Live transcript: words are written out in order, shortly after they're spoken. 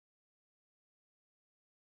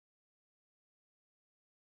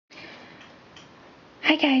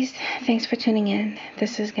Hi guys, thanks for tuning in.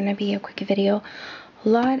 This is going to be a quick video. A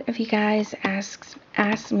lot of you guys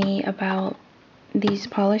asked me about these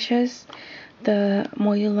polishes, the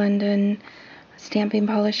MoYou London stamping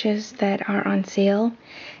polishes that are on sale.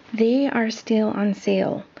 They are still on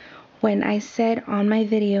sale. When I said on my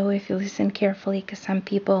video, if you listen carefully, because some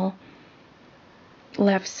people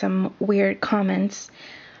left some weird comments,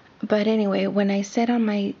 but anyway, when I said on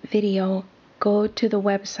my video, go to the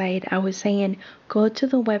website, I was saying go to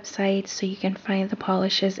the website so you can find the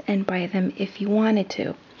polishes and buy them if you wanted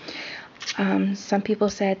to. Some people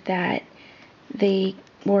said that they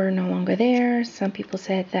were no longer there. Some people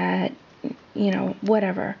said that,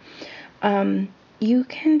 whatever. You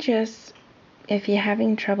can just, if you're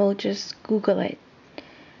having trouble, just Google it.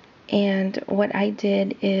 And what I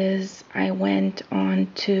did is I went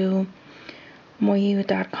on to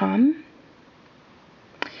MoYou.com.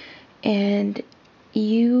 And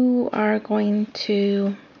you are going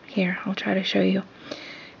to, here, I'll try to show you.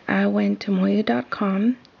 I went to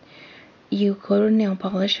MoYou.com. You go to nail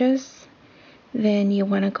polishes. Then you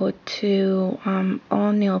want to go to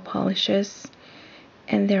all nail polishes.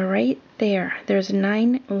 And they're right there. There's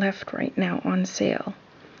 9 left right now on sale.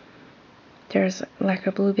 There's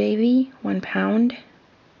Lacquer Blue Baby, 1 pound.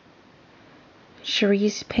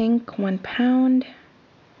 Cherise Pink, 1 pound.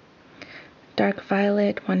 Dark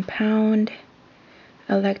Violet, 1 pound.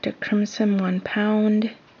 Electric Crimson, 1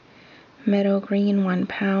 pound. Meadow Green, 1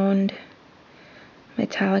 pound.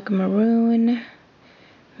 Metallic Maroon.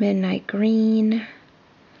 Midnight Green.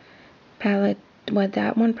 Palette,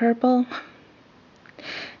 that one purple?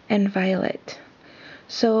 And Violet.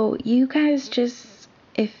 So you guys just,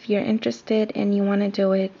 if you're interested and you want to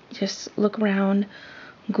do it, just look around,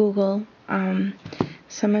 Google.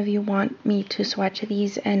 Some of you want me to swatch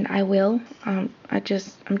these, and I will. I'm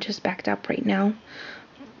just backed up right now,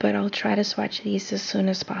 but I'll try to swatch these as soon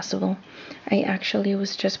as possible. I actually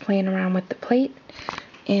was just playing around with the plate,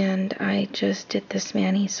 and I just did this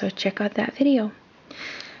mani, so check out that video.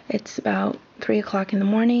 It's about 3 o'clock in the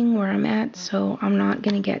morning where I'm at, so I'm not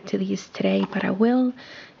going to get to these today, but I will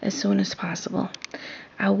as soon as possible.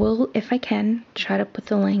 I will, if I can, try to put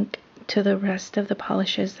the link to the rest of the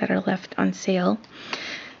polishes that are left on sale.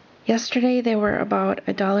 Yesterday they were about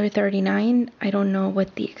 $1.39. I don't know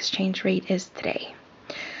what the exchange rate is today.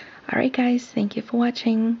 Alright guys, thank you for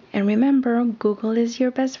watching, and remember, Google is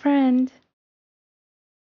your best friend.